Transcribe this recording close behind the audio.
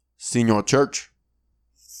Senior Church.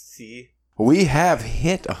 See? We have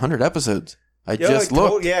hit 100 episodes. I just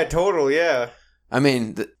looked. Total, yeah. I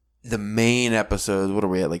mean, the main episodes, what are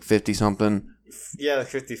we at, like 50-something? Yeah, like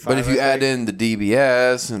 55. But if you add in the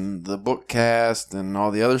DBS and the bookcast and all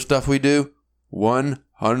the other stuff we do,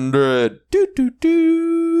 100.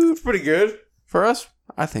 It's pretty good. For us,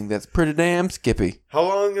 I think that's pretty damn skippy. How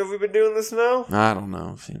long have we been doing this now? I don't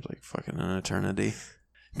know. Seems like fucking an eternity.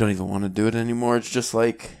 Don't even want to do it anymore. It's just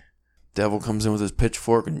like devil comes in with his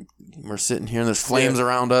pitchfork and we're sitting here and there's flames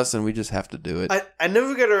around us and we just have to do it. I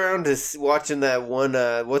never got around to watching that one,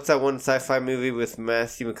 what's that one sci-fi movie with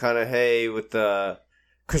Matthew McConaughey with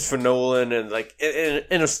Christopher Nolan and like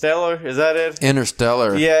Interstellar? Is that it?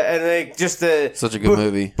 Interstellar. Yeah, and like just such a good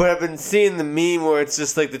movie. But I've been seeing the meme where it's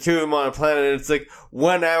just like the two of them on a planet and it's like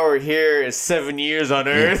 1 hour here is 7 years on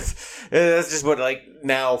Earth. And that's just what like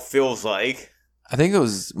now feels like. I think it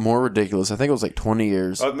was more ridiculous. I think it was like 20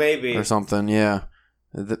 years. Oh, maybe. Or something, yeah.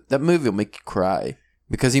 That movie will make you cry.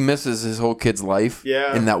 Because he misses his whole kid's life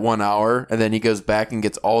in that 1 hour. And then he goes back and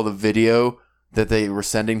gets all the video that they were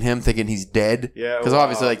sending him thinking he's dead. Yeah, because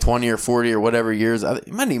obviously like 20 or 40 or whatever years.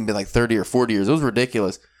 It might even be like 30 or 40 years. It was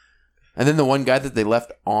ridiculous. And then the one guy that they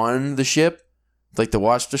left on the ship, like to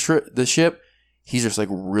watch the ship, he's just like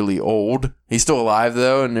really old. He's still alive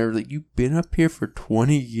though. And they're like, you've been up here for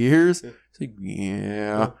 20 years?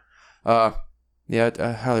 Yeah. I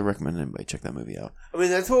highly recommend anybody check that movie out. I mean,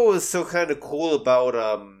 that's what was so kind of cool about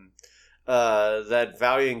that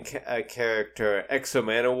Valiant character, Exo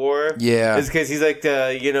Manowar. Yeah. It's because he's like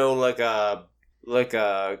like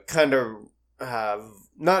a kind of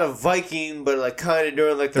not a Viking, but like kind of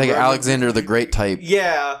doing like the like Alexander the Great type.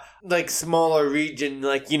 Yeah, like smaller region,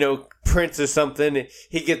 like prince or something.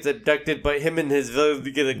 He gets abducted by him and his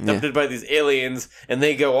village get abducted by these aliens, and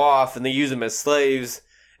they go off and they use them as slaves,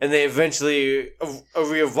 and they eventually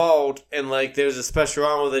revolt, and like there's a special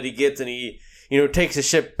armor that he gets, and he takes the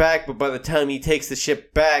ship back. But by the time he takes the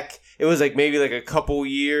ship back, it was like maybe like a couple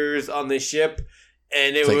years on the ship,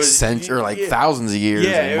 and it was thousands of years,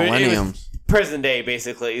 millenniums. Present day,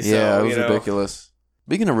 basically. So, yeah, it was ridiculous.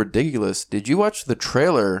 Speaking of ridiculous, did you watch the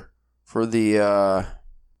trailer for the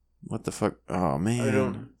what the fuck? Oh man, I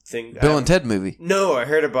don't think Bill and Ted movie. No, I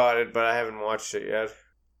heard about it, but I haven't watched it yet.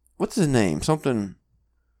 What's his name? Something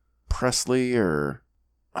Presley or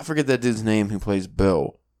I forget that dude's name who plays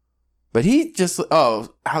Bill. But he just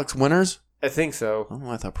Alex Winters. I think so. Oh,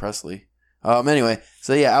 I thought Presley. Anyway,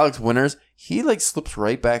 so yeah, Alex Winters. He like slips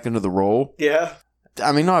right back into the role. Yeah.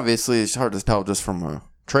 I mean, obviously, it's hard to tell just from a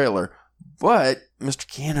trailer, but Mr.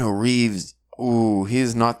 Keanu Reeves,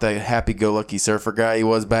 he's not the happy-go-lucky surfer guy he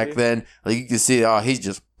was back then. Like, you can see, he's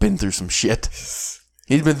just been through some shit.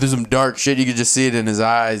 He's been through some dark shit. You can just see it in his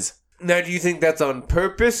eyes. Now, do you think that's on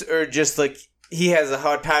purpose, or just, like, he has a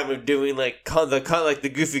hard time of doing, like,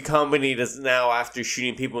 the goofy comedy does now after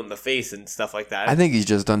shooting people in the face and stuff like that? I think he's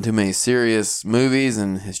just done too many serious movies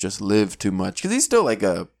and has just lived too much. Because he's still, like,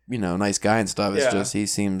 a nice guy and stuff. It's just he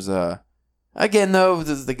seems again though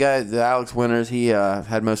the Alex Winters, he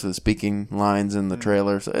had most of the speaking lines in the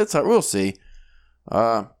trailer, so it's we'll see.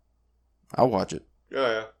 I'll watch it. Oh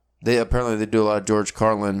yeah. They do a lot of George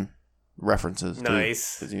Carlin references.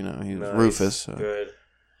 Nice. Because he's Rufus. So. Good.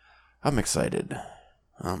 I'm excited.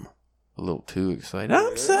 I'm a little too excited.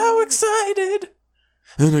 I'm so excited,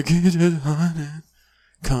 and I get it on it.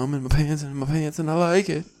 Come in my pants and I like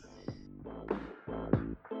it.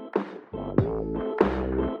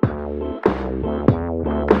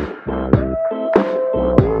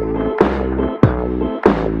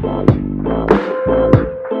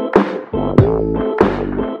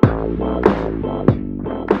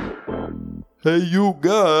 Hey, you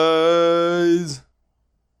guys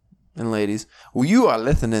and ladies, you are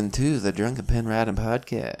listening to the Drunken Pen Riding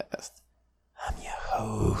Podcast. I'm your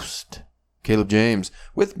host, Caleb James.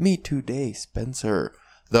 With me today, Spencer,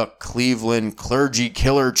 the Cleveland Clergy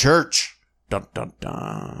Killer Church. Dun dun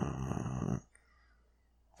dun.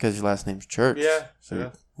 Because your last name's Church. Yeah. So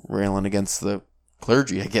you're railing against the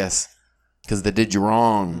clergy, I guess. Because they did you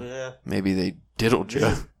wrong. Yeah. Maybe they diddled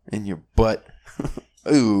you in your butt.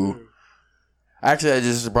 Ooh. Actually, I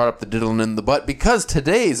just brought up the diddling in the butt because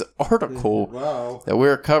today's article that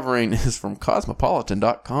we're covering is from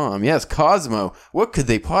Cosmopolitan.com. Yes, Cosmo. What could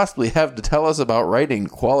they possibly have to tell us about writing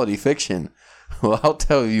quality fiction? Well, I'll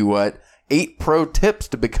tell you what. 8 pro tips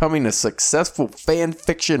to becoming a successful fan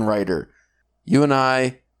fiction writer. You and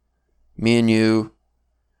I, me and you,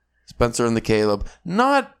 Spencer and the Caleb,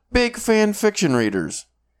 not big fan fiction readers.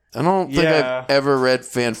 I don't think I've ever read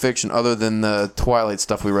fan fiction other than the Twilight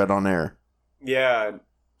stuff we read on air. Yeah,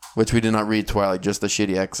 Which we did not read Twilight, just the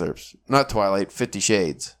shitty excerpts. Not Twilight, 50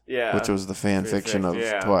 Shades. Yeah. Which was the fan fiction of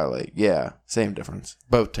Twilight. Yeah, same difference.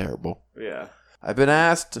 Both terrible. Yeah. I've been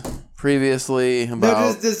asked previously about...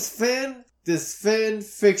 Now, this fan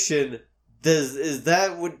fiction, does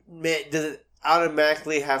it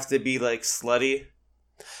automatically have to be, like, slutty?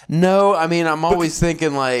 No, I mean, I'm always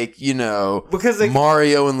thinking, like, you know, because like,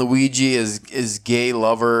 Mario and Luigi is gay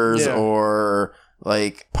lovers, or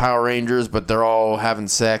like Power Rangers, but they're all having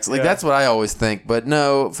sex. Like, that's what I always think. But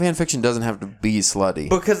no, fan fiction doesn't have to be slutty.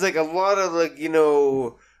 Because, like, a lot of, like, you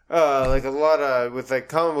know, like, a lot of, with, like,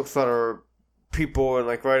 comic books, a lot of people and,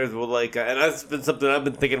 like, writers will, like, and that's been something I've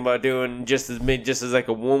been thinking about doing just as like,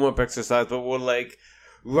 a warm-up exercise, but will, like,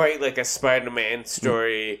 write, like, a Spider-Man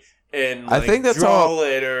story and, like, I think that's draw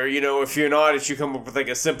it, or, you know, if you're an artist, you come up with, like,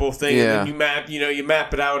 a simple thing, and then you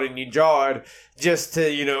map it out and you draw it just to,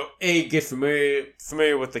 you know, get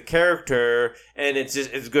familiar with the character, and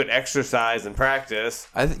it's good exercise and practice.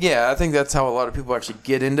 I think that's how a lot of people actually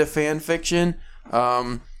get into fan fiction.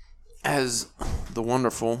 As the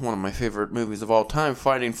wonderful, one of my favorite movies of all time,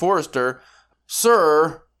 Finding Forrester,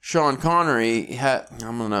 Sir Sean Connery,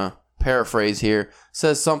 I'm going to paraphrase here,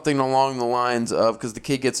 says something along the lines of, because the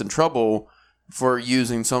kid gets in trouble for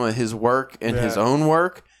using some of his work in his own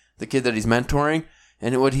work, the kid that he's mentoring,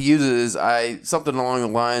 and what he uses is something along the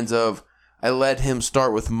lines of, I let him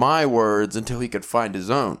start with my words until he could find his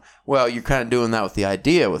own. Well, you're kind of doing that with the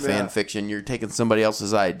idea with fan fiction. You're taking somebody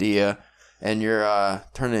else's idea and you're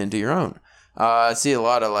turning it into your own. I see a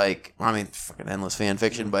lot of, like, I mean, fucking endless fan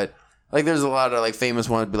fiction, but like there's a lot of, like, famous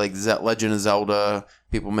ones, be like Legend of Zelda.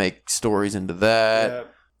 People make stories into that. Yeah.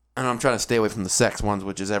 And I'm trying to stay away from the sex ones,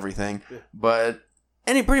 which is everything. Yeah. But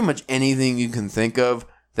pretty much anything you can think of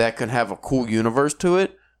that could have a cool universe to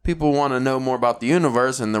it. People want to know more about the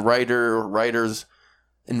universe, and the writers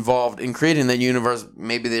involved in creating that universe,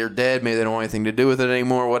 maybe they're dead, maybe they don't want anything to do with it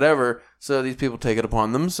anymore, whatever. So these people take it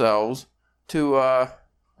upon themselves to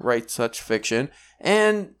write such fiction.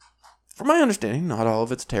 And from my understanding, not all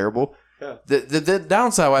of it's terrible. Yeah. The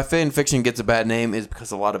downside why fan fiction gets a bad name is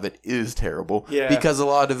because a lot of it is terrible. Yeah. Because a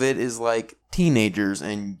lot of it is like teenagers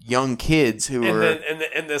and young kids who are...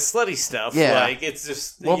 And the slutty stuff. Yeah. Like, it's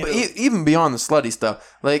just... Well, but even beyond the slutty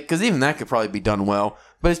stuff, like, because even that could probably be done well.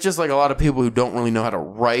 But it's just like a lot of people who don't really know how to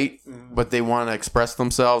write, but they want to express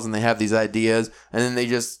themselves and they have these ideas. And then they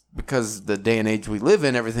just... Because the day and age we live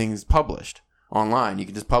in, everything's published online. You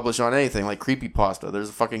can just publish on anything, like Creepypasta.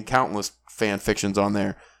 There's fucking countless fan fictions on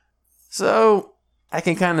there. So, I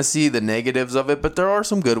can kind of see the negatives of it, but there are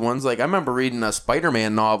some good ones. Like, I remember reading a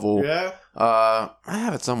Spider-Man novel. Yeah? I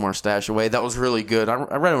have it somewhere stashed away. That was really good. I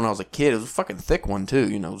read it when I was a kid. It was a fucking thick one, too.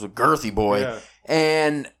 You know, it was a girthy boy. Yeah.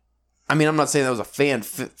 And, I mean, I'm not saying that was a fan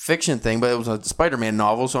fiction thing, but it was a Spider-Man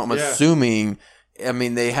novel, so I'm assuming, I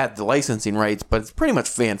mean, they had the licensing rights, but it's pretty much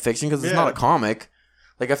fan fiction because it's not a comic.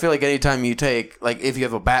 Like, I feel like anytime you take, like, if you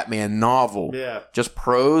have a Batman novel, just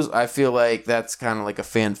prose, I feel like that's kind of like a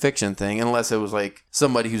fan fiction thing, unless it was, like,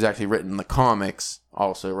 somebody who's actually written the comics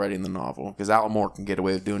also writing the novel. Because Alan Moore can get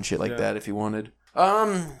away with doing shit like that if he wanted.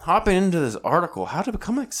 Hopping into this article, how to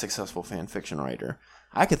become a successful fan fiction writer.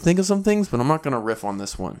 I could think of some things, but I'm not going to riff on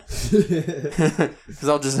this one. Because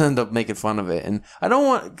I'll just end up making fun of it. And I don't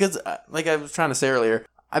want, because, like I was trying to say earlier,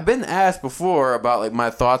 I've been asked before about, like,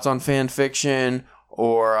 my thoughts on fan fiction,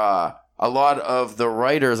 or a lot of the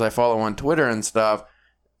writers I follow on Twitter and stuff,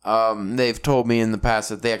 they've told me in the past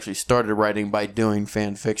that they actually started writing by doing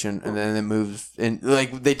fan fiction, and then it moves in,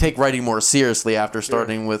 like, they take writing more seriously after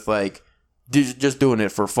starting with, like, just doing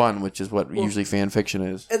it for fun, which is what usually fan fiction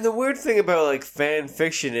is. And the weird thing about, like, fan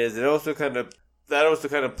fiction is it also kind of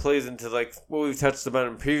plays into, like, what we've touched about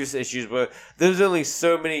in previous issues, but there's only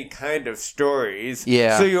so many kind of stories.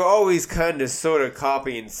 Yeah. So you're always kind of sort of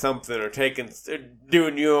copying something or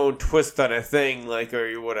doing your own twist on a thing, like,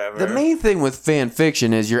 or whatever. The main thing with fan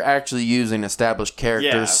fiction is you're actually using established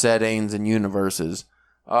characters, settings, and universes.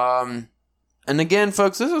 And again,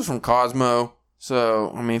 folks, this is from Cosmo.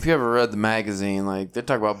 So, I mean, if you ever read the magazine, like, they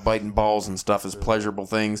talk about biting balls and stuff as pleasurable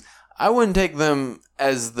things. I wouldn't take them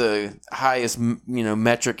as the highest,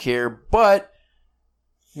 metric here, but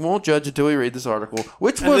won't judge until we read this article,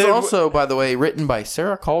 which was also, by the way, written by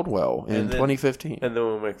Sarah Caldwell in 2015. And then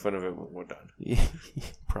we'll make fun of it when we're done. Yeah,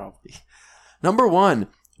 probably. Number 1,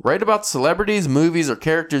 write about celebrities, movies, or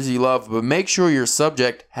characters you love, but make sure your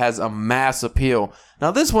subject has a mass appeal. Now,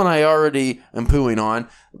 this one I already am pooing on,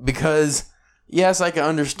 because, yes, I can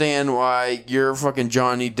understand why your fucking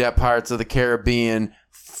Johnny Depp Pirates of the Caribbean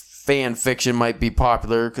fan fiction might be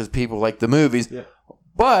popular because people like the movies. Yeah.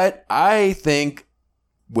 But I think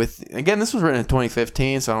again, this was written in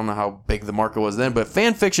 2015, so I don't know how big the market was then, but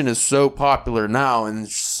fan fiction is so popular now and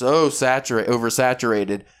so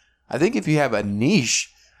oversaturated. I think if you have a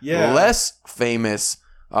niche, less famous,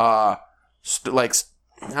 like,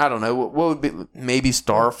 I don't know, what would be, maybe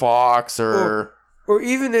Star Fox or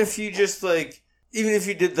even if you just like, even if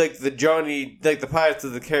you did like the Pirates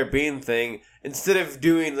of the Caribbean thing, instead of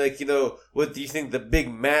doing like, what do you think the big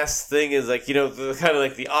mass thing is, like, the kind of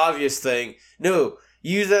like the obvious thing, no.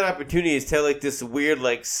 Use that opportunity to tell like this weird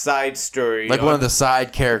like side story, like one of the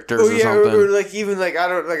side characters or something, or like even like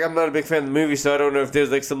I'm not a big fan of the movie, so I don't know if there's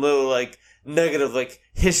like some little like nugget of like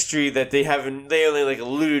history that they only like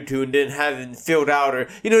alluded to and haven't filled out, or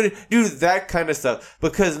do that kind of stuff,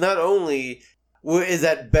 because not only is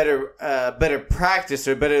that better practice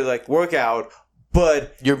or better like workout,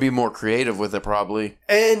 but you'll be more creative with it probably,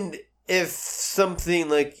 and if somebody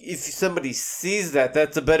sees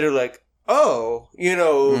that's a better like, oh,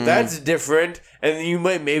 that's different, and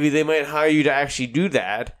maybe they might hire you to actually do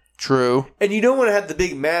that. True. And you don't want to have the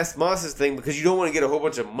big mass monsters thing, because you don't want to get a whole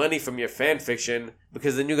bunch of money from your fan fiction,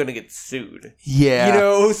 because then you're going to get sued.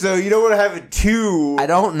 Yeah. So you don't want to have it too. I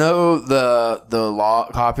don't know the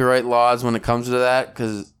copyright laws when it comes to that,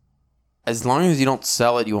 because as long as you don't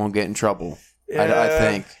sell it, you won't get in trouble. Yeah. I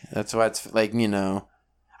think. That's why it's like,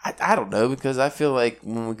 I don't know, because I feel like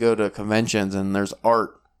when we go to conventions and there's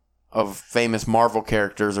art of famous Marvel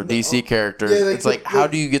characters or DC characters, it's like, how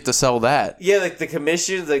do you get to sell that? Yeah, like the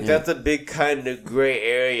commissions, that's a big kind of gray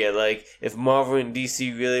area. Like, if Marvel and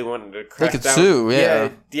DC really wanted to crack down... They could sue,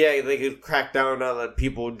 yeah. Yeah, they could crack down on let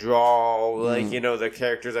people draw, like, their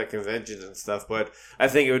characters at conventions and stuff, but I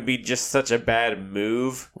think it would be just such a bad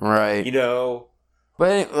move. Right.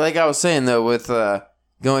 But like I was saying, though, with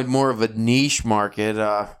going more of a niche market...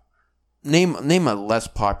 Name a less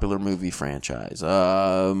popular movie franchise.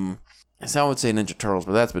 I would say Ninja Turtles,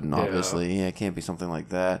 but that's been obviously it can't be something like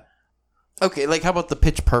that. Okay, like how about the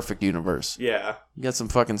Pitch Perfect universe? Yeah, you got some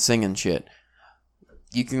fucking singing shit.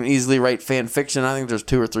 You can easily write fan fiction. I think there's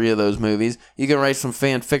 2 or 3 of those movies. You can write some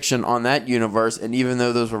fan fiction on that universe, and even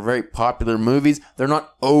though those were very popular movies, they're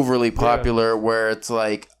not overly popular. Where it's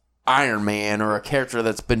like Iron Man or a character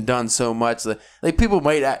that's been done so much that like people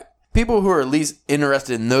who are at least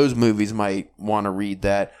interested in those movies might want to read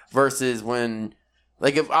that, versus when,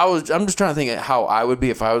 like, I'm just trying to think of how I would be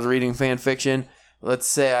if I was reading fan fiction. Let's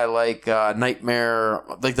say I like Nightmare,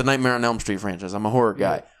 like the Nightmare on Elm Street franchise. I'm a horror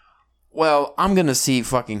guy. Yeah. Well, I'm going to see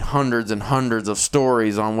fucking hundreds and hundreds of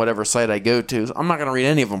stories on whatever site I go to. So I'm not going to read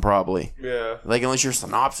any of them probably. Yeah. Like, unless your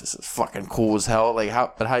synopsis is fucking cool as hell. Like,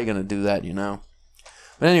 how are you going to do that,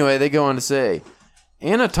 But anyway, they go on to say,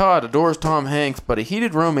 Anna Todd adores Tom Hanks, but a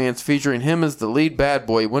heated romance featuring him as the lead bad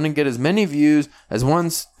boy wouldn't get as many views as one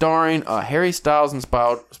starring a Harry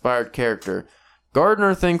Styles-inspired character.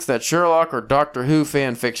 Gardner thinks that Sherlock or Doctor Who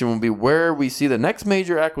fan fiction will be where we see the next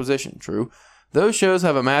major acquisition. True. Those shows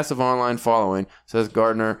have a massive online following, says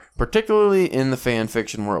Gardner, particularly in the fan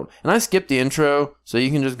fiction world. And I skipped the intro, so you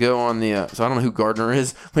can just go on the... so I don't know who Gardner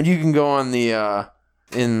is, but you can go on the...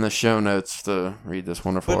 in the show notes to read this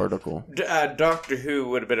wonderful article. Doctor Who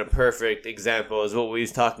would have been a perfect example, is what we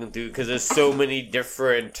was talking through, because there's so many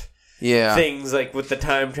different things, like with the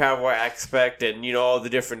time travel aspect and, all the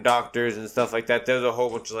different doctors and stuff like that. There's a whole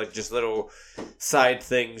bunch of, like, just little side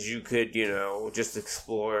things you could, just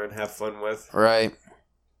explore and have fun with. Right.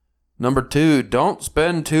 Number 2, don't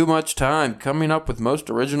spend too much time coming up with most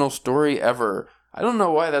original story ever. I don't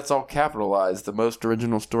know why that's all capitalized, the most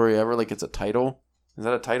original story ever, like it's a title. Is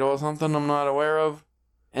that a title or something I'm not aware of?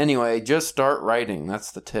 Anyway, just start writing. That's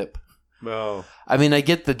the tip. Oh. I mean, I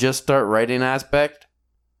get the just start writing aspect.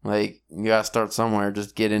 Like, you gotta start somewhere.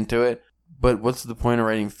 Just get into it. But what's the point of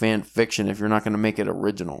writing fan fiction if you're not gonna make it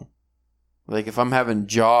original? Like, if I'm having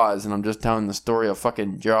Jaws and I'm just telling the story of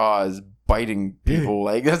fucking Jaws biting people,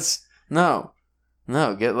 like, that's... No.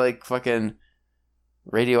 Get, like, fucking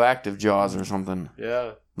radioactive Jaws or something.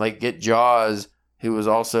 Yeah. Like, get Jaws... he was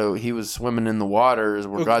swimming in the waters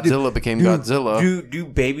where Godzilla became Godzilla. Do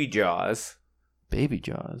baby Jaws. Baby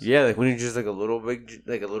Jaws? Yeah, like when he's just like a little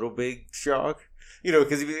big shark.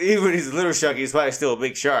 Because even when he's a little shark, he's probably still a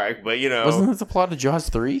big shark, but Wasn't that the plot of Jaws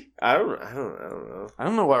 3? I don't know. I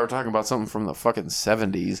don't know why we're talking about something from the fucking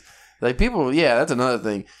 70s. Like, people, yeah, that's another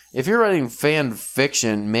thing. If you're writing fan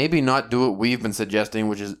fiction, maybe not do what we've been suggesting,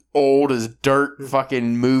 which is old as dirt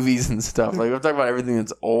fucking movies and stuff. Like, we're talking about everything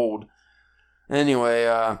that's old. Anyway,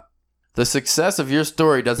 the success of your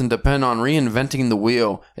story doesn't depend on reinventing the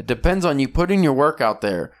wheel. It depends on you putting your work out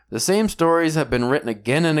there. The same stories have been written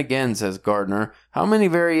again and again, says Gardner. How many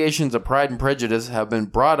variations of Pride and Prejudice have been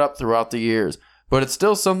brought up throughout the years? but it's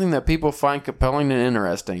still something that people find compelling and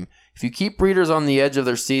interesting. If you keep readers on the edge of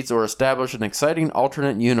their seats or establish an exciting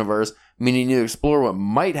alternate universe, meaning you explore what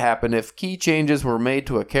might happen if key changes were made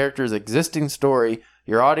to a character's existing story,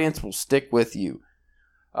 your audience will stick with you.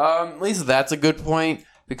 At least that's a good point,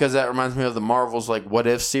 because that reminds me of the Marvel's like What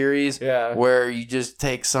If series, where you just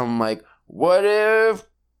take some like, what if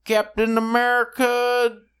Captain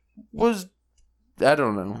America was, I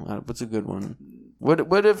don't know, what's a good one?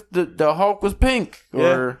 What if the Hulk was pink?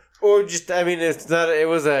 Or just, I mean, it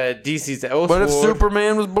was a DC's Elseworld. What if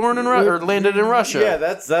Superman was born in or landed in Russia? Yeah,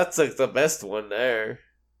 that's like the best one there.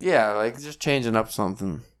 Yeah, like just changing up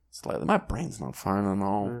something slightly. My brain's not firing at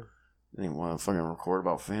all. I didn't want to fucking record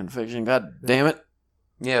about fan fiction. God damn it.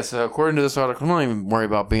 Yeah, so according to this article, don't even worry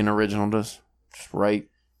about being original. Just write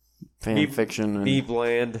fan fiction. Be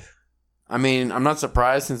bland. I mean, I'm not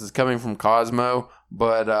surprised since it's coming from Cosmo,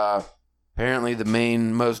 but apparently the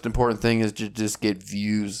most important thing is to just get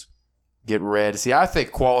views, get read. See, I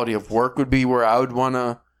think quality of work would be where I would want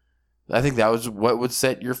to. I think that was what would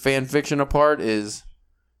set your fan fiction apart, is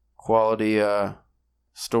quality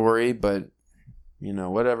story. But you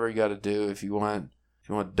know, whatever you got to do. If you want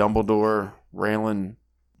Dumbledore railing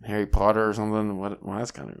Harry Potter or something, well,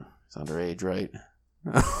 that's kind of, it's underage, right?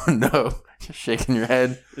 No, just shaking your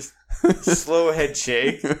head. Slow head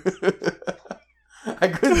shake.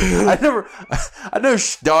 I know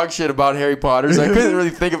dog shit about Harry Potter, so I couldn't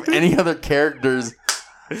really think of any other characters.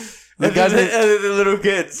 Other than little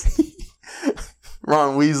kids.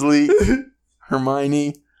 Ron Weasley,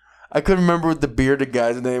 Hermione. I couldn't remember what the bearded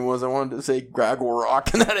guy's name was. I wanted to say Gregor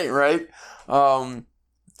Rock, and that ain't right.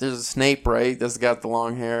 There's a Snape, right? That's the guy with the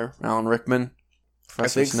long hair. Alan Rickman.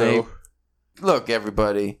 Professor Snape. So. Look,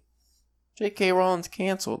 everybody. J.K. Rowling's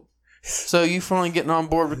canceled. So you finally getting on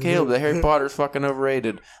board with Caleb that Harry Potter's fucking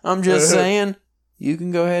overrated. I'm just saying, you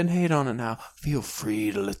can go ahead and hate on it now. Feel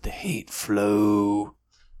free to let the hate flow.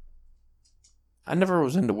 I never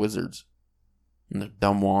was into wizards. And their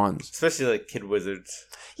dumb wands. Especially like kid wizards.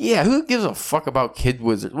 Yeah, who gives a fuck about kid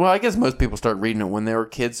wizards? Well, I guess most people started reading it when they were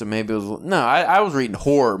kids, so maybe it was... No, I was reading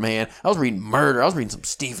horror, man. I was reading murder. I was reading some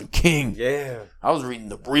Stephen King. Yeah. I was reading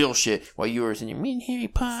the real shit while you were saying, you mean Harry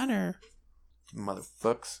Potter?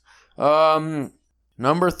 Motherfucks.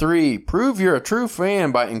 Number 3. Prove you're a true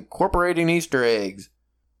fan by incorporating Easter eggs.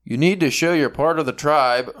 You need to show you're part of the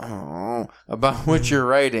tribe about which you're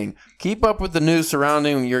writing. Keep up with the news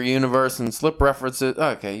surrounding your universe and slip references.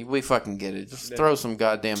 Okay, we fucking get it. Just throw some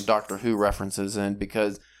goddamn Doctor Who references in,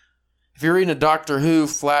 because if you're reading a Doctor Who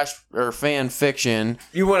flash or fan fiction,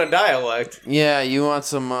 you want a dialect. Yeah, you want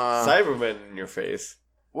some Cybermen in your face.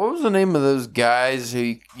 What was the name of those guys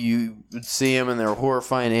who you would see them and they were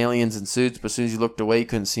horrifying aliens in suits, but as soon as you looked away, you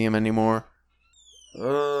couldn't see them anymore?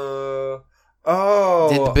 Oh,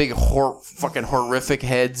 did the big fucking horrific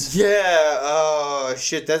heads? Yeah. Oh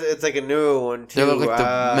shit, it's like a new one too. They look like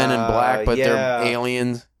the Men in Black, but they're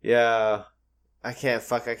aliens. Yeah, I can't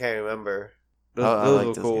remember.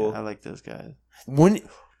 Those were cool. I like those guys.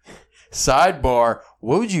 Sidebar: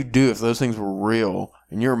 what would you do if those things were real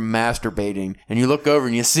and you're masturbating and you look over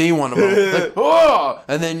and you see one of them, like, oh,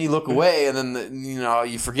 and then you look away and then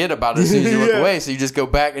you forget about it as soon as you look away, so you just go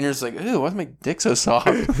back and you're just like, ooh, why's my dick so soft?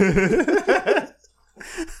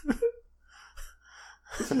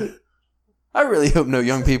 I really hope no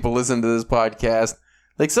young people listen to this podcast.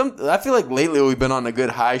 I feel like lately we've been on a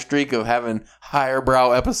good high streak of having higher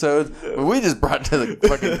brow episodes, but we just brought to the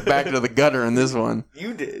fucking back to the gutter in this one.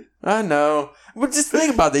 You did. I know. But just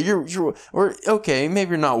think about that. Okay, maybe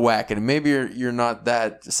you're not whacking. Maybe you're not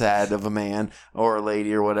that sad of a man or a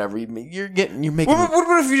lady or whatever. You're making.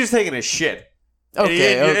 What if you're just taking a shit?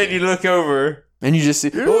 Okay, and you look over. And you just see,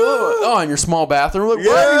 in your small bathroom. Like,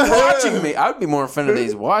 why are you watching me? I would be more offended that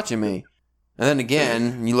he's watching me. And then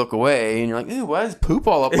again, you look away and you're like, ew, why is poop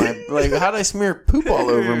all up my... Like, how did I smear poop all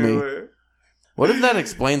over me? What if that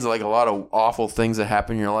explains, like, a lot of awful things that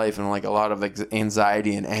happen in your life and, like, a lot of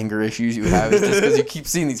anxiety and anger issues you have? It's just because you keep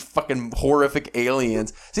seeing these fucking horrific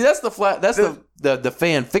aliens. See, that's the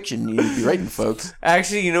fan fiction you need to be writing, folks.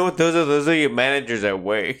 Actually, you know what? Those are your managers at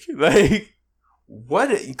work. Like...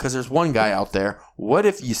 Because there's one guy out there, what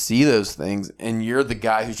if you see those things and you're the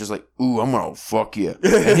guy who's just like, ooh, I'm going to fuck you.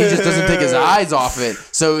 And he just doesn't take his eyes off it.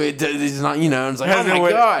 So it's not, it's like, oh my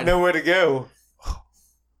God. Nowhere to go.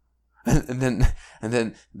 And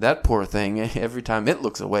then that poor thing, every time it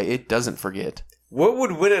looks away, it doesn't forget. What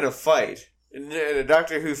would win in a fight? In a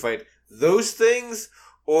Doctor Who fight? Those things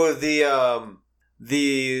or the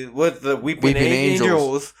Weeping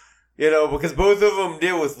Angels? Because both of them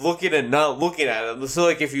deal with looking and not looking at them. So,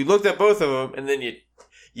 like, if you looked at both of them and then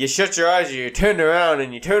you shut your eyes or you turned around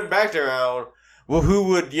and you turned back around, Well, who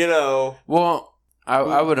would, Well,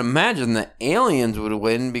 I would imagine that aliens would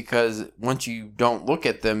win because once you don't look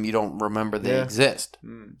at them, you don't remember they exist.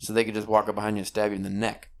 So they could just walk up behind you and stab you in the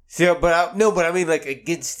neck. See, but I mean, like,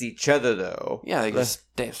 against each other, though. Yeah, they just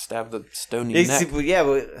stab the stone in your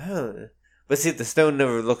neck. But see, the stone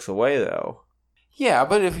never looks away, though. Yeah,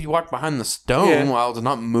 but if you walk behind the stone while it's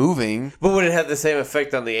not moving... But would it have the same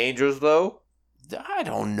effect on the angels, though? I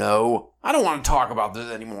don't know. I don't want to talk about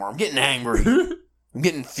this anymore. I'm getting angry. I'm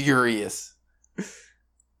getting furious.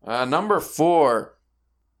 Number 4.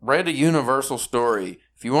 Write a universal story.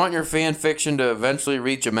 If you want your fan fiction to eventually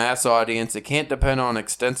reach a mass audience, it can't depend on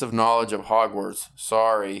extensive knowledge of Hogwarts.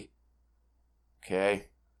 Sorry. Okay.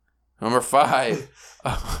 Number 5.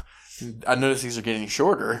 I notice these are getting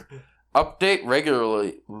shorter. Update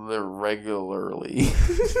regularly.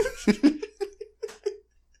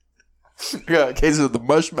 Got a case of the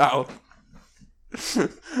mush mouth.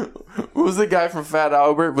 What was the guy from Fat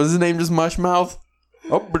Albert? Was his name just Mush Mouth?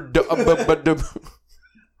 I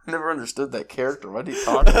never understood that character. Why did he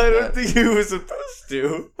talk like that? I don't think he was supposed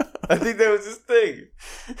to. I think that was his thing.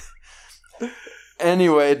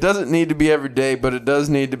 Anyway, it doesn't need to be every day, but it does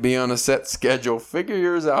need to be on a set schedule. Figure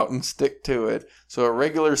yours out and stick to it. So a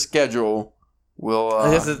regular schedule will...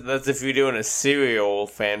 I guess that's if you're doing a serial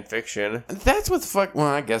fan fiction. That's with well,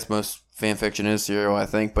 I guess most fan fiction is serial, I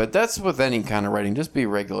think. But that's with any kind of writing. Just be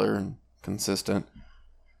regular and consistent.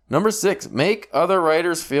 Number 6, make other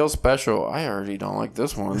writers feel special. I already don't like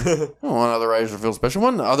this one. I don't want other writers to feel special. I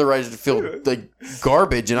want other writers to feel like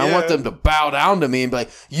garbage, and I want them to bow down to me and be like,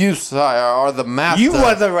 "You, sire, are the master. You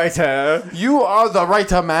are the writer. You are the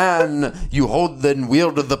writer, man. You hold and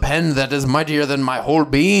wield the pen that is mightier than my whole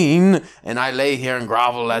being, and I lay here and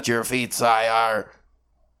grovel at your feet, sire."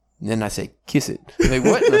 And then I say, "Kiss it." They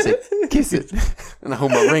what? And I say, "Kiss it." And I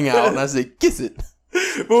hold my ring out and I say, "Kiss it."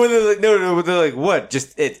 But when they're like, no, but they're like, what?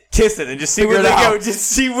 Just kiss it and just see where they go.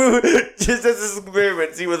 Just as an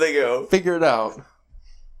experiment, see where they go. Figure it out. And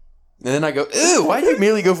then I go, ew, why did you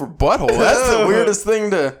immediately go for butthole? That's the weirdest thing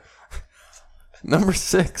to... Number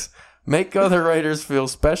 6, make other writers feel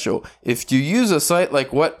special. If you use a site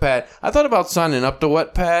like Wattpad, I thought about signing up to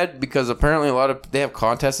Wattpad because apparently they have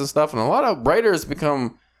contests and stuff, and a lot of writers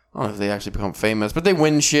become... I don't know if they actually become famous, but they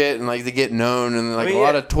win shit and like they get known, and like a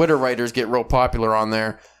lot of Twitter writers get real popular on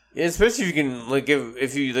there. Yeah, especially if you can like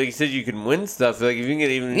if you like you said you can win stuff. Like if you can get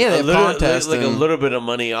even a little bit of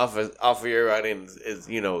money off of your writing is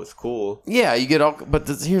it's cool. Yeah, you get all. But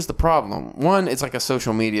here's the problem: 1, it's like a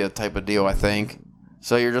social media type of deal, I think.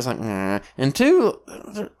 So you're just like, and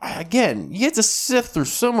 2, again, you get to sift through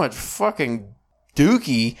so much fucking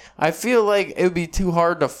dookie. I feel like it would be too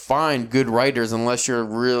hard to find good writers unless you're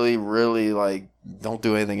really, really like don't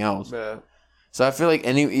do anything else. Yeah. So I feel like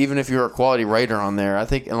even if you're a quality writer on there, I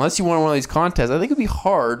think unless you won one of these contests, I think it'd be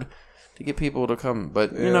hard to get people to come.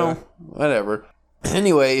 But whatever.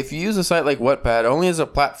 Anyway, if you use a site like Wattpad only as a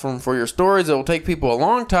platform for your stories, it will take people a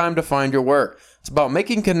long time to find your work. It's about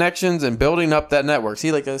making connections and building up that network.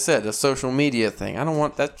 See, like I said, a social media thing.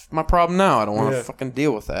 That's my problem now. I don't want to fucking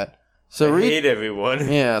deal with that. So I hate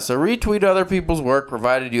everyone. Yeah, so retweet other people's work,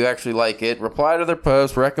 provided you actually like it. Reply to their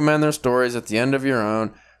posts, recommend their stories at the end of your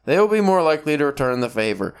own. They will be more likely to return the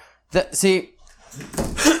favor. See,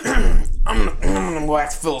 I'm gonna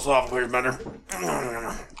wax philosophical here, better.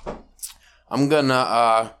 I'm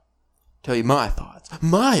gonna tell you my thoughts,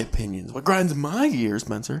 my opinions, what grinds my gears,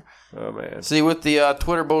 Spencer. Oh man. See, with the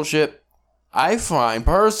Twitter bullshit, I find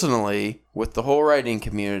personally with the whole writing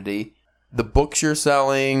community, the books you're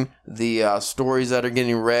selling, the stories that are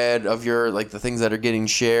getting read of your, like the things that are getting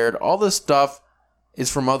shared, all this stuff is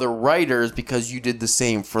from other writers because you did the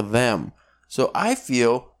same for them. So I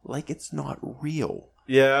feel like it's not real.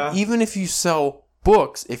 Yeah. Even if you sell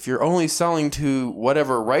books, if you're only selling to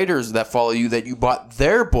whatever writers that follow you that you bought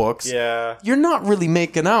their books, you're not really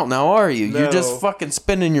making out now, are you? No. You're just fucking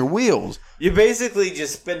spinning your wheels. You're basically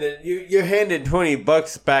just spending. You're handing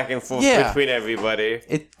 $20 back and forth between everybody.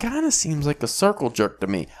 It kind of seems like a circle jerk to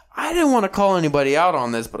me. I didn't want to call anybody out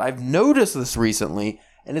on this, but I've noticed this recently,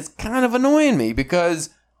 and it's kind of annoying me because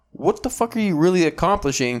what the fuck are you really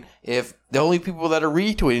accomplishing if the only people that are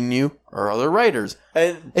retweeting you are other writers?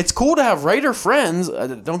 And it's cool to have writer friends.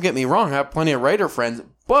 Don't get me wrong, I have plenty of writer friends,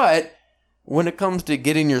 but when it comes to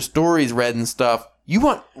getting your stories read and stuff, you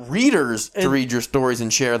want readers to read your stories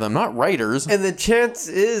and share them, not writers. And the chance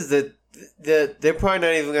is that they're probably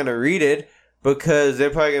not even going to read it because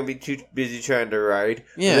they're probably going to be too busy trying to write.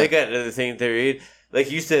 Yeah. They got other things to read. Like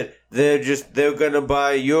you said, they're gonna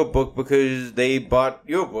buy your book because they bought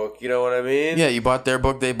your book. You know what I mean? Yeah, you bought their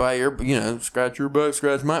book, they buy your, scratch your book,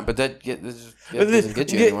 scratch mine. But that doesn't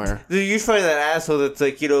get you anywhere. You find that asshole that's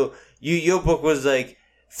like, your book was like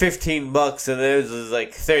 $15 and theirs was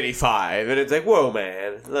like $35, and it's like, whoa,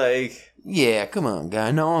 man, like. Yeah, come on, guy.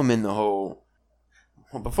 I know I'm in the whole.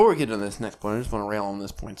 Well, before we get to this next point, I just want to rail on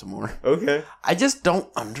this point some more. Okay. I just don't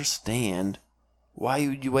understand why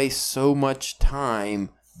would you waste so much time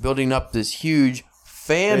building up this huge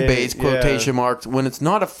fan base, quotation marks, when it's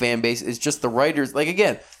not a fan base, it's just the writers. Like,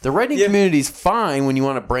 again, the writing community is fine when you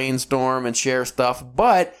want to brainstorm and share stuff,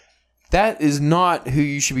 but that is not who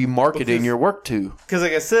you should be marketing your work to. Because,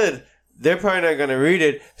 like I said, they're probably not going to read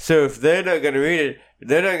it, so if they're not going to read it,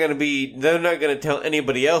 they're not going to tell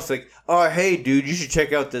anybody else, like, oh, hey, dude, you should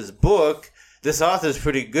check out this book. This author's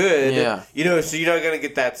pretty good. Yeah. So you're not going to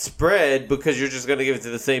get that spread because you're just going to give it to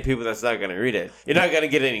the same people that's not going to read it. You're not going to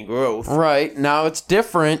get any growth. Right. Now, it's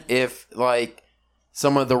different if, like,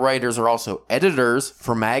 some of the writers are also editors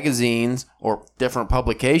for magazines or different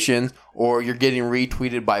publications, or you're getting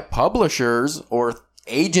retweeted by publishers or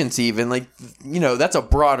agents even. Like, that's a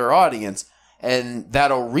broader audience. And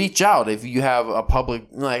that'll reach out if you have a public,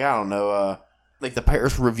 like, I don't know, like the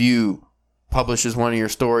Paris Review publishes one of your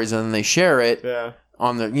stories and then they share it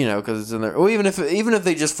on their, because it's in there. Or even if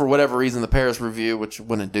they just, for whatever reason, the Paris Review, which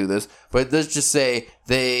wouldn't do this, but let's just say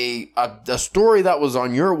a story that was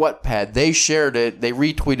on your Wattpad, they shared it, they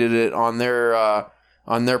retweeted it on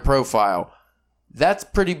their profile. That's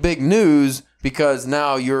pretty big news because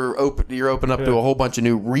now you're open up to a whole bunch of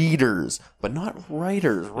new readers, but not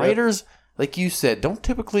writers. Writers, like you said, don't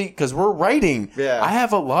typically, because we're writing. Yeah. I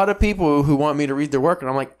have a lot of people who want me to read their work, and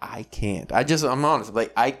I'm like, I can't. I'm honest. I'm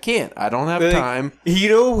like, I can't. I don't have time. You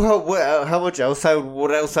know how much else I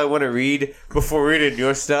want to read before reading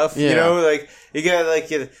your stuff? Yeah. Like, you got,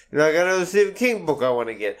 like, I got another Stephen King book I want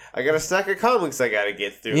to get. I got a stack of comics I got to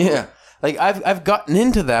get through. Yeah. Like, I've gotten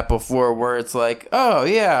into that before where it's like, oh,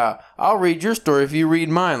 yeah, I'll read your story if you read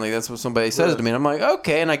mine. Like, that's what somebody says to me. And I'm like,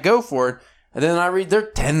 okay, and I go for it. And then I read their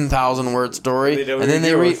 10,000 word story. And then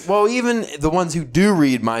they read, even the ones who do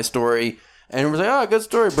read my story, and it was like, oh, good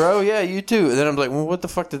story, bro. Yeah, you too. And then I'm like, well, what the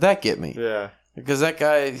fuck did that get me? Yeah. Because that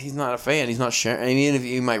guy, he's not a fan. He's not sharing. I mean, if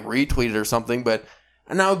he might retweet it or something, but.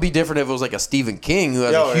 And that would be different if it was like a Stephen King who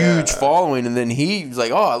has a huge following, and then he's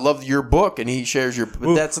like, oh, I love your book, and he shares your.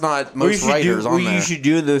 But that's not most writers on there. What you should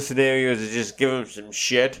do in those scenarios is just give him some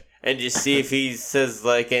shit and just see if he says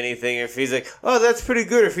like anything. If he's like, oh, that's pretty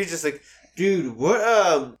good. Or if he's just like, dude, what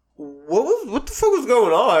the fuck was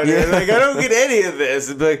going on? Yeah. Like, I don't get any of this.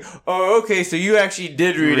 And be like, oh, okay, so you actually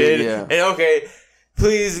did read it, and okay,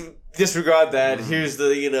 please disregard that. Here's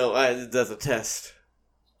the that's a test.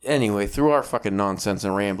 Anyway, through our fucking nonsense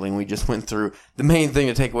and rambling, we just went through the main thing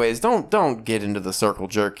to take away is don't get into the circle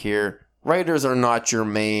jerk here. Writers are not your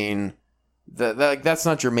main. That's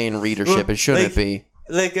not your main readership. It shouldn't be.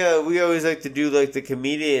 Like we always like to do like the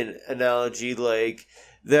comedian analogy. Like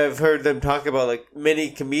I've heard them talk about like many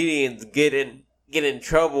comedians get in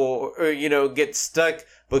trouble or get stuck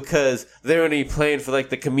because they're only playing for like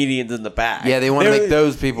the comedians in the back. Yeah, they want to make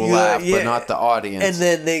those people laugh, but not the audience. And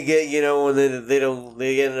then they get when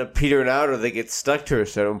they end up petering out or they get stuck to a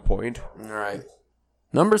certain point. All right.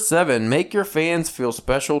 Number 7, make your fans feel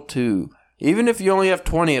special too. Even if you only have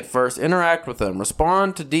 20 at first, interact with them.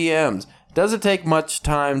 Respond to DMs. It doesn't take much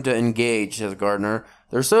time to engage, says Gardner.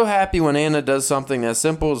 They're so happy when Anna does something as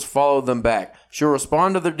simple as follow them back. She'll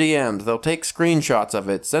respond to their DMs. They'll take screenshots of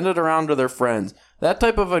it, send it around to their friends. That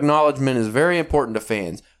type of acknowledgement is very important to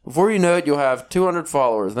fans. Before you know it, you'll have 200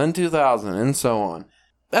 followers, then 2,000, and so on.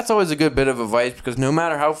 That's always a good bit of advice because no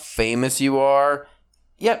matter how famous you are,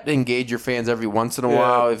 you have to engage your fans every once in a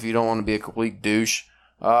while if you don't want to be a complete douche.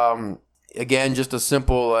 Again, just a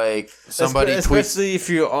simple, like, somebody especially if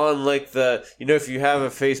you're on, like, if you have a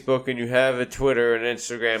Facebook and you have a Twitter and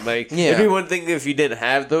Instagram, like, it'd be one thing if you didn't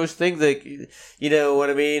have those things, like, you know what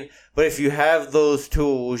I mean? But if you have those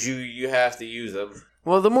tools, you have to use them.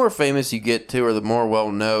 Well, the more famous you get, too, or the more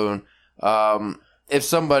well-known, if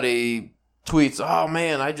somebody tweets, oh,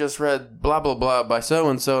 man, I just read blah, blah, blah by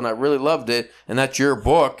so-and-so, and I really loved it, and that's your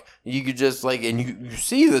book, you could just, like, and you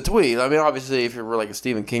see the tweet. I mean, obviously, if you're like a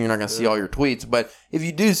Stephen King, you're not going to see all your tweets. But if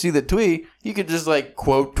you do see the tweet, you could just, like,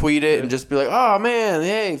 quote tweet it and just be like, oh, man,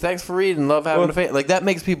 hey, thanks for reading. Love having a fan. Like, that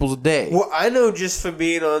makes people's day. Well, I know just from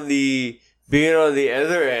being on the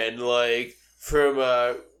other end, like,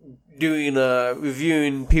 from doing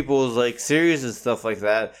reviewing people's like series and stuff like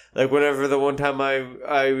that. Like whenever the one time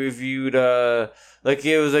I reviewed like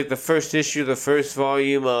it was like the first issue, the first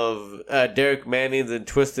volume of Derek Manning's and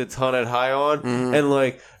Twisted's Haunted High On, and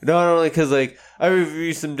like not only because like I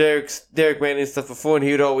reviewed some Derek Manning stuff before, and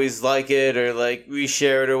he would always like it or like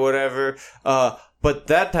reshare it or whatever. But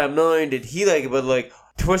that time, not only did he like it, but like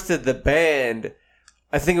Twisted the band,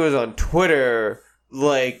 I think it was on Twitter,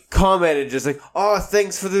 like commented just like, "Oh,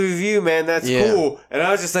 thanks for the review, man. That's cool." And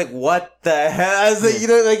I was just like, "What the hell?" I was like,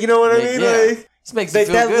 you know what I mean? Like, this makes me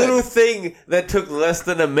feel that good. little thing that took less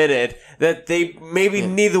than a minute that they maybe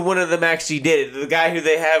neither one of them actually did it. The guy who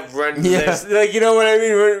they have run this, like, you know what I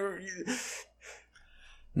mean?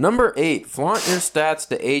 Number 8, flaunt your stats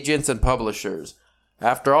to agents and publishers.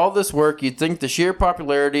 After all this work, you'd think the sheer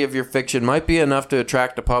popularity of your fiction might be enough to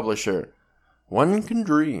attract a publisher. One can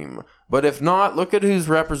dream. But if not, look at who's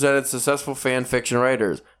represented successful fan fiction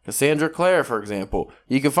writers. Cassandra Clare, for example.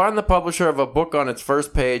 You can find the publisher of a book on its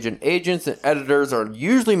first page, and agents and editors are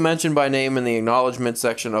usually mentioned by name in the acknowledgement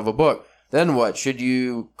section of a book. Then what? Should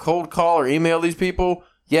you cold call or email these people?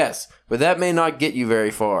 Yes, but that may not get you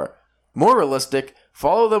very far. More realistic,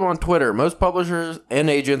 follow them on Twitter. Most publishers and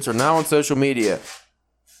agents are now on social media.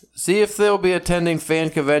 See if they'll be attending fan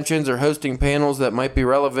conventions or hosting panels that might be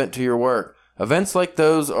relevant to your work. Events like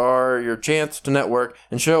those are your chance to network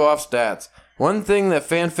and show off stats. One thing that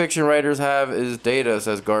fan fiction writers have is data,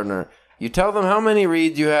 says Gardner. You tell them how many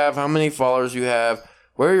reads you have, how many followers you have,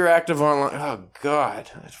 where you're active online. Oh,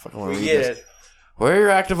 God. I fucking want to read this. Where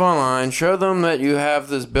you're active online. Show them that you have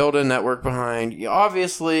this built-in network behind.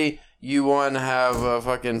 Obviously, you want to have a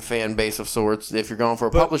fucking fan base of sorts if you're going for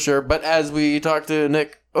a publisher. But as we talked to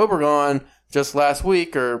Nick Obregon just last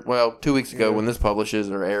week, or, well, 2 weeks ago when this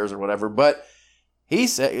publishes or airs or whatever, but he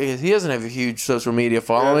said he doesn't have a huge social media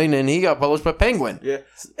following, and he got published by Penguin. Yeah.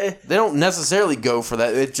 They don't necessarily go for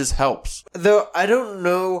that. It just helps. Though I don't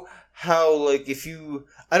know how, like,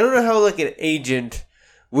 I don't know how, like, an agent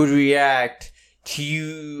would react to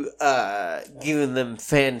you giving them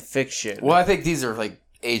fan fiction. Well, I think these are, like,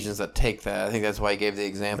 agents that take that. I think that's why I gave the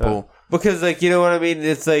example. Because, like, you know what I mean?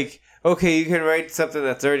 It's like, okay, you can write something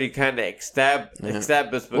that's already kind of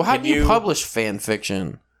established. But well, how do you publish fan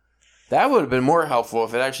fiction? That would have been more helpful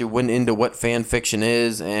if it actually went into what fan fiction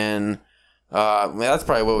is, and that's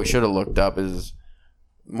probably what we should have looked up, is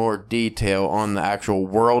more detail on the actual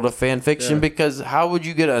world of fan fiction, because how would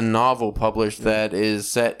you get a novel published that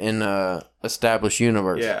is set in a established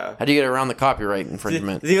universe? Yeah. How do you get around the copyright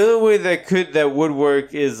infringement? The only way that would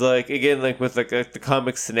work is, like, again, like with like the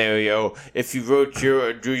comic scenario, if you wrote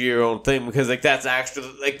drew your own thing, because like that's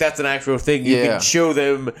an actual thing. You can show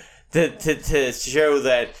them to show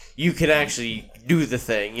that you can actually do the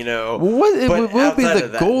thing, you know. Well, what would be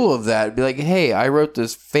the goal of that? Be like, hey, I wrote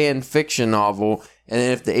this fan fiction novel, and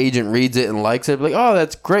then if the agent reads it and likes it, be like, oh,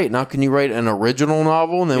 that's great. Now can you write an original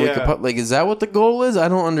novel, and then we could put, like, is that what the goal is? I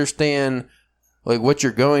don't understand, like, what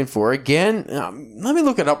you're going for. Again, let me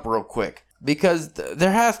look it up real quick, because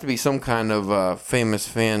there has to be some kind of famous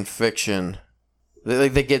fan fiction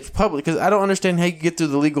that gets published, because I don't understand how you get through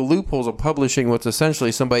the legal loopholes of publishing what's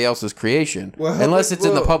essentially somebody else's creation, unless it's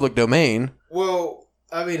in the public domain. Well,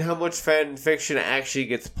 I mean, how much fan fiction actually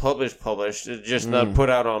gets published, it's just not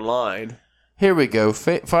put out online? Here we go.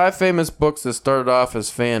 5 famous books that started off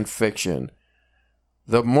as fan fiction.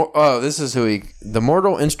 The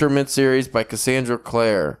Mortal Instrument series by Cassandra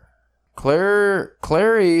Clare.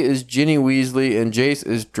 Clary is Ginny Weasley and Jace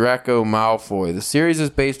is Draco Malfoy. The series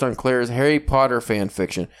is based on Claire's Harry Potter fan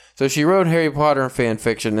fiction. So she wrote Harry Potter fan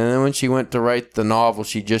fiction, and then when she went to write the novel,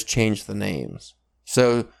 she just changed the names.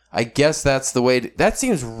 So I guess that's the way. That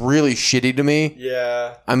seems really shitty to me.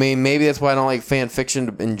 Yeah. I mean, maybe that's why I don't like fan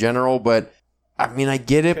fiction in general, but I mean, I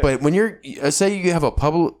get it. But when you're, say you have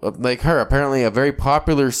like her, apparently a very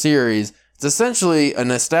popular series. It's essentially an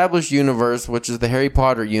established universe, which is the Harry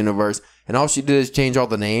Potter universe, and all she did is change all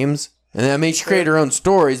the names. And I mean, she created her own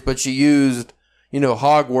stories, but she used,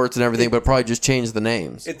 Hogwarts and everything, but probably just changed the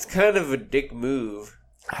names. It's kind of a dick move.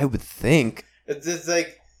 I would think. It's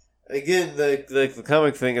like, again, the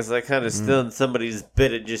comic thing is like kind of stealing somebody's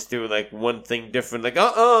bit and just doing like one thing different, like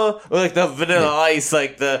or like the Vanilla Ice,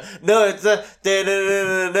 like it's like no,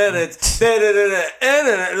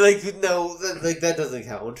 like that doesn't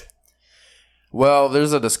count. Well,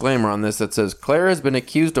 there's a disclaimer on this that says, Claire has been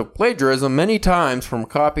accused of plagiarism many times, from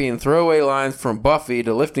copying throwaway lines from Buffy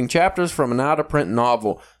to lifting chapters from an out-of-print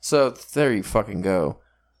novel. So, there you fucking go.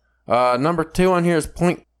 Number 2 on here is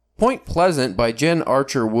Point Pleasant by Jen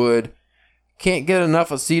Archer Wood. Can't get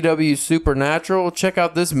enough of CW's Supernatural? Check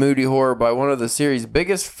out this moody horror by one of the series'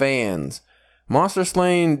 biggest fans. Monster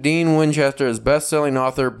Slaying Dean Winchester is best-selling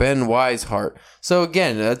author Ben Weishart. So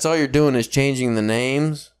again, that's all you're doing is changing the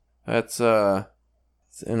names. That's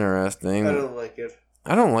it's interesting. I don't like it.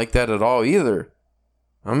 I don't like that at all either.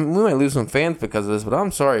 We might lose some fans because of this, but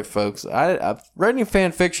I'm sorry, folks. Writing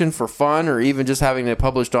fan fiction for fun or even just having it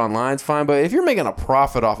published online is fine, but if you're making a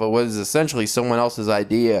profit off of what is essentially someone else's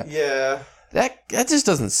idea, yeah, that just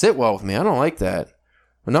doesn't sit well with me. I don't like that.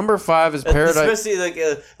 Number 5 is Paradise. Especially like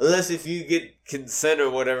unless if you get consent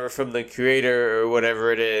or whatever from the creator or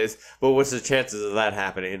whatever it is. But what's the chances of that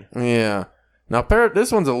happening? Yeah. Now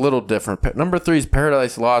this one's a little different. Number 3 is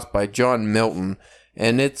Paradise Lost by John Milton,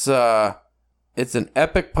 and it's an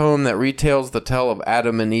epic poem that retells the tale of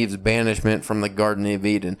Adam and Eve's banishment from the Garden of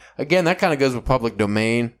Eden. Again, that kind of goes with public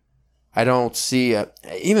domain. I don't see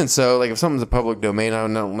even so, like if something's a public domain, I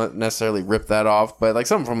don't necessarily rip that off. But like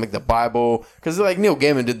something from like the Bible, because like Neil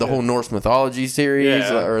Gaiman did the whole Norse mythology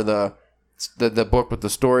series or the book with the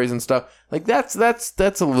stories and stuff. Like that's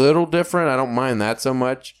a little different. I don't mind that so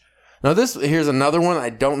much. Now here's another one I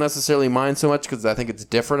don't necessarily mind so much because I think it's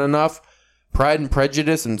different enough. Pride and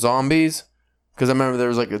Prejudice and Zombies, because I remember there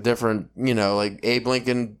was like a different, like Abe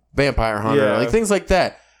Lincoln Vampire Hunter, like things like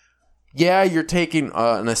that. Yeah, you're taking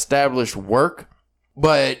an established work,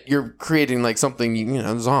 but you're creating like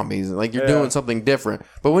something, zombies. Like you're doing something different.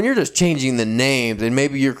 But when you're just changing the names and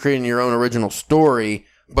maybe you're creating your own original story,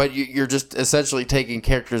 but you're just essentially taking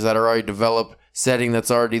characters that are already developed, setting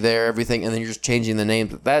that's already there, everything, and then you're just changing the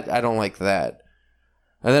names. I don't like that.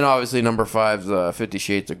 And then obviously number 5 is 50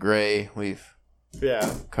 Shades of Grey. We've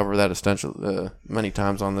covered that essentially many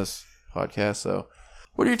times on this podcast. So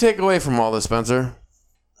what do you take away from all this, Spencer?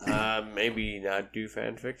 Maybe not do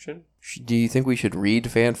fan fiction. Do you think we should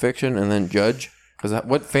read fan fiction and then judge? Because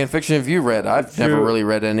what fan fiction have you read? I've never really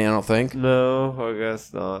read any, I don't think. No, I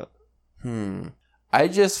guess not. I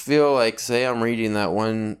just feel like, say I'm reading that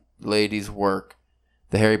one lady's work,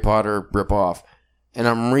 the Harry Potter ripoff, and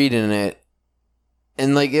I'm reading it,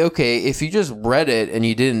 and like, okay, if you just read it and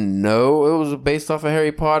you didn't know it was based off of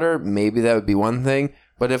Harry Potter, maybe that would be one thing.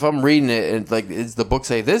 But if I'm reading it and like, is the book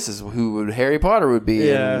say this is who Harry Potter would be?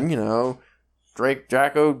 Yeah. And, Drake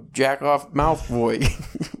Jacko Jackoff Mouthboy,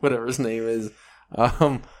 whatever his name is.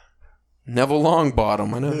 Neville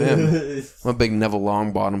Longbottom. I know him. I'm a big Neville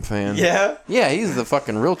Longbottom fan. Yeah? Yeah, he's the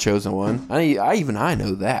fucking real chosen one. I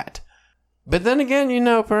know that. But then again,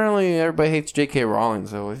 apparently everybody hates J.K. Rowling,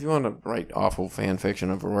 so if you want to write awful fan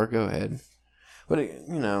fiction of her work, go ahead. But,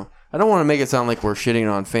 I don't want to make it sound like we're shitting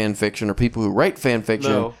on fan fiction or people who write fan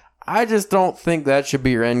fiction. No. I just don't think that should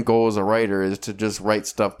be your end goal as a writer, is to just write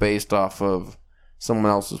stuff based off of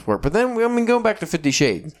someone else's work. But then, going back to 50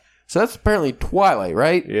 Shades. So that's apparently Twilight,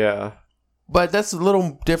 right? Yeah. But that's a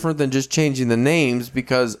little different than just changing the names,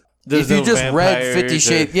 because if you just read 50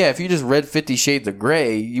 Shades, if you just read 50 Shades of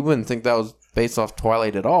Grey, you wouldn't think that was based off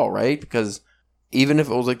Twilight at all, right? Because even if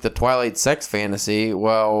it was like the Twilight sex fantasy,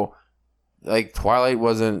 well, like Twilight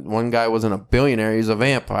one guy wasn't a billionaire, he was a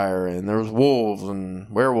vampire, and there was wolves and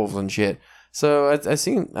werewolves and shit. So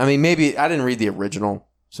maybe I didn't read the original,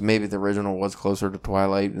 so maybe the original was closer to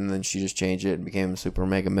Twilight, and then she just changed it and became a super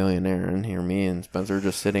mega millionaire. And here me and Spencer are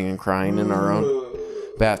just sitting and crying in our own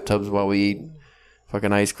bathtubs while we eat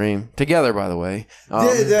fucking ice cream together, by the way.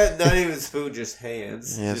 Not even spoon, just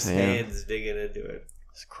hands. Yes, hands digging into it.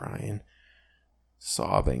 Just crying,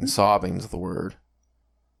 sobbing's the word.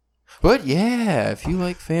 But yeah, if you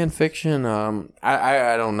like fan fiction,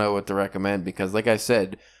 I don't know what to recommend, because like I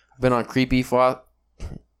said, I've been on Creepypasta,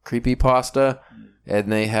 and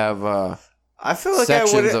they have I feel like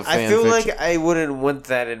I wouldn't want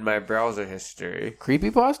that in my browser history.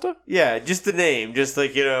 Creepypasta? Yeah, just the name, just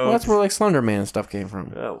like Well, that's where like Slender Man and stuff came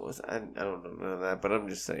from. I don't know that, but I'm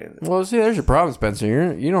just saying. Well, see, there's your problem,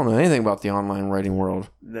 Spencer. You don't know anything about the online writing world.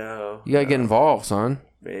 No, you gotta get involved, son.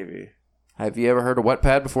 Maybe. Have you ever heard of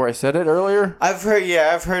Wattpad before I said it earlier? I've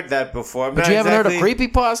heard that before. But you haven't heard of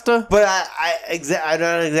Creepypasta? But I'm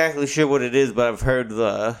not exactly sure what it is, but I've heard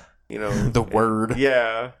the the word.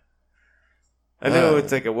 Yeah. I know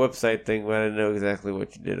it's like a website thing, but I don't know exactly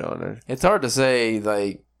what you did on it. It's hard to say,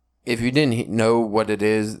 like, if you didn't know what it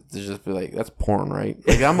is, to just be like, that's porn, right?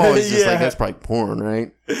 Like, I'm always just like, that's probably porn,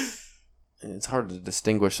 right? And it's hard to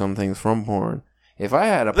distinguish some things from porn. If I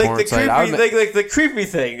had a porn site, I would like the creepy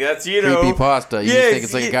thing. That's Creepypasta. You just think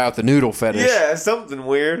it's like a guy with the noodle fetish. Yeah, something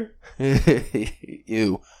weird.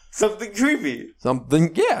 Ew. Something creepy.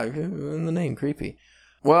 In the name, creepy.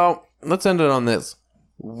 Well, let's end it on this.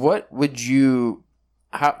 What would you...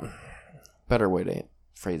 better way to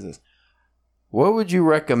phrase this. What would you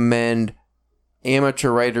recommend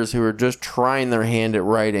amateur writers who are just trying their hand at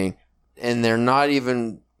writing, and they're not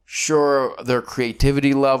even sure their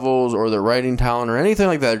creativity levels or their writing talent or anything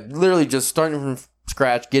like that, literally just starting from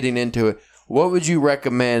scratch, getting into it, what would you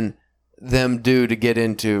recommend them do to get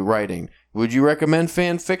into writing? Would you recommend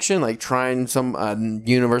fan fiction, like trying some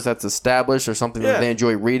universe that's established or something that they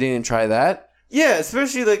enjoy reading and try that? Yeah,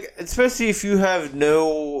 especially if you have no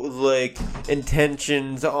like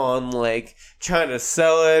intentions on like trying to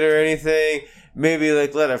sell it or anything. Maybe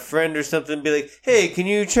like let a friend or something be like, "Hey, can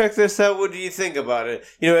you check this out? What do you think about it?"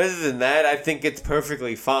 You know, other than that, I think it's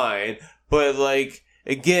perfectly fine. But like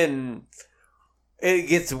again, it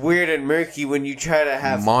gets weird and murky when you try to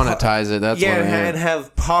have monetize it. That's what and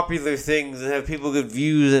have popular things and have people get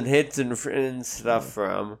views and hits and stuff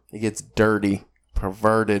from. It gets dirty.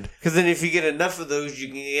 Perverted. Because then if you get enough of those, you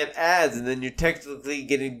can get ads, and then you're technically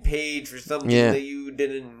getting paid for something that you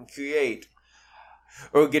didn't create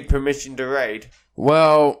or get permission to write.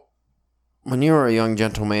 Well, when you were a young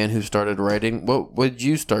gentleman who started writing, what did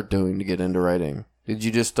you start doing to get into writing? Did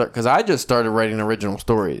you just start? Because I just started writing original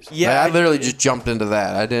stories. Yeah, I literally just jumped into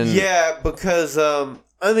that. I didn't. Yeah, because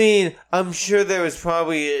I mean, I'm sure there was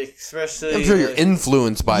probably especially. I'm sure you're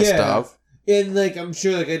influenced by stuff. And, like, I'm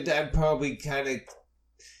sure, like, I'd probably kind of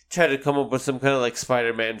try to come up with some kind of, like,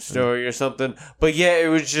 Spider-Man story or something. But, yeah, it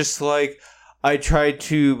was just, like, I tried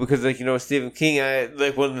to, because, like, you know, Stephen King,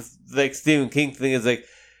 Stephen King thing is,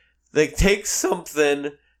 like, take something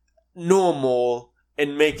normal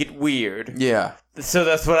and make it weird. Yeah. So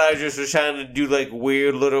that's what I just was trying to do, like,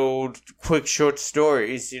 weird little quick short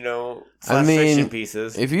stories, you know, fiction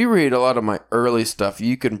pieces. If you read a lot of my early stuff,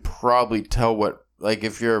 you can probably tell what, like,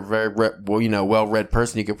 if you're a very well-read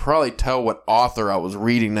person, you could probably tell what author I was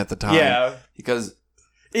reading at the time. Yeah. Because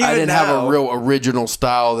I didn't have a real original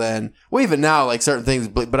style then. Well, even now, like, certain things,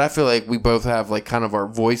 but I feel like we both have, like, kind of our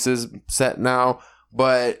voices set now.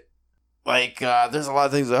 But, like, there's a lot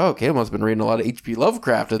of things like, Caleb must have been reading a lot of H.P.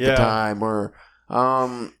 Lovecraft at the time, or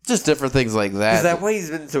just different things like that. Is that why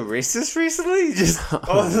he's been so racist recently? Just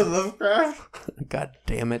all the Lovecraft? God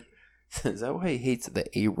damn it. Is that why he hates the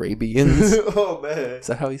Arabians? Oh, man. Is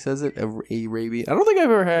that how he says it? Arabian? I don't think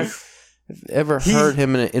I've ever heard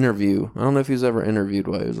him in an interview. I don't know if he was ever interviewed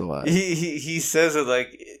while he was alive. He says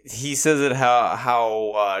it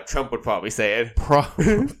how Trump would probably say it.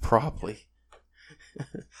 Probably.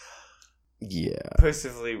 Yeah.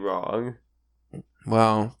 Perfectly wrong.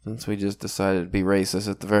 Well, since we just decided to be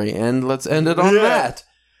racist at the very end, let's end it on that.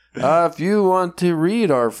 If you want to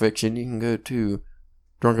read our fiction, you can go to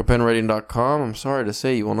drunkenpenwriting.com. I'm sorry to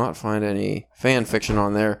say you will not find any fan fiction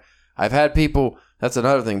on there. I've had people, that's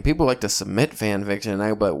another thing, people like to submit fan fiction,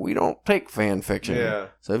 but we don't take fan fiction. Yeah.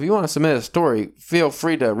 So if you want to submit a story, feel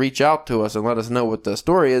free to reach out to us and let us know what the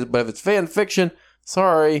story is. But if it's fan fiction,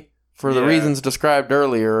 sorry, for the reasons described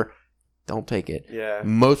earlier, don't take it. Yeah.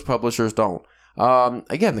 Most publishers don't.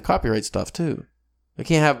 Again, the copyright stuff too. I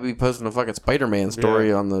can't have me posting a fucking Spider-Man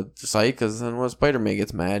story on the site, because then when Spider-Man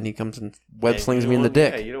gets mad and he comes and web slings me in the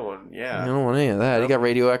dick. Yeah, you don't want any of that. Nope. He got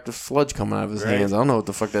radioactive sludge coming out of his hands. I don't know what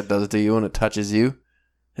the fuck that does to you when it touches you.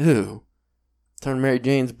 Ew. Turned Mary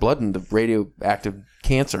Jane's blood into radioactive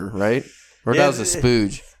cancer, right? Or that was a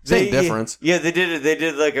spooge. Same difference. Yeah, they did it. They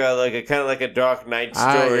did like a kind of like a Dark Knight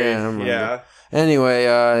story. Yeah. Anyway,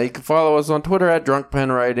 you can follow us on Twitter at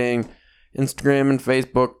DrunkPenWriting, Instagram and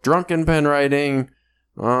Facebook, Drunken Pen Writing.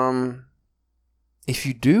 If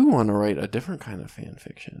you do want to write a different kind of fan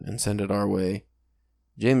fiction and send it our way,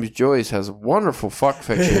 James Joyce has wonderful fuck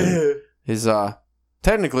fiction. His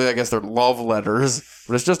technically, I guess they're love letters,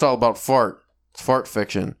 but it's just all about fart. It's fart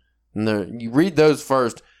fiction, and you read those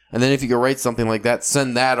first, and then if you can write something like that,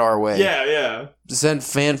 send that our way. Yeah. Send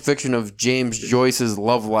fan fiction of James Joyce's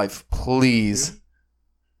love life, please.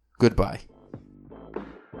 Goodbye.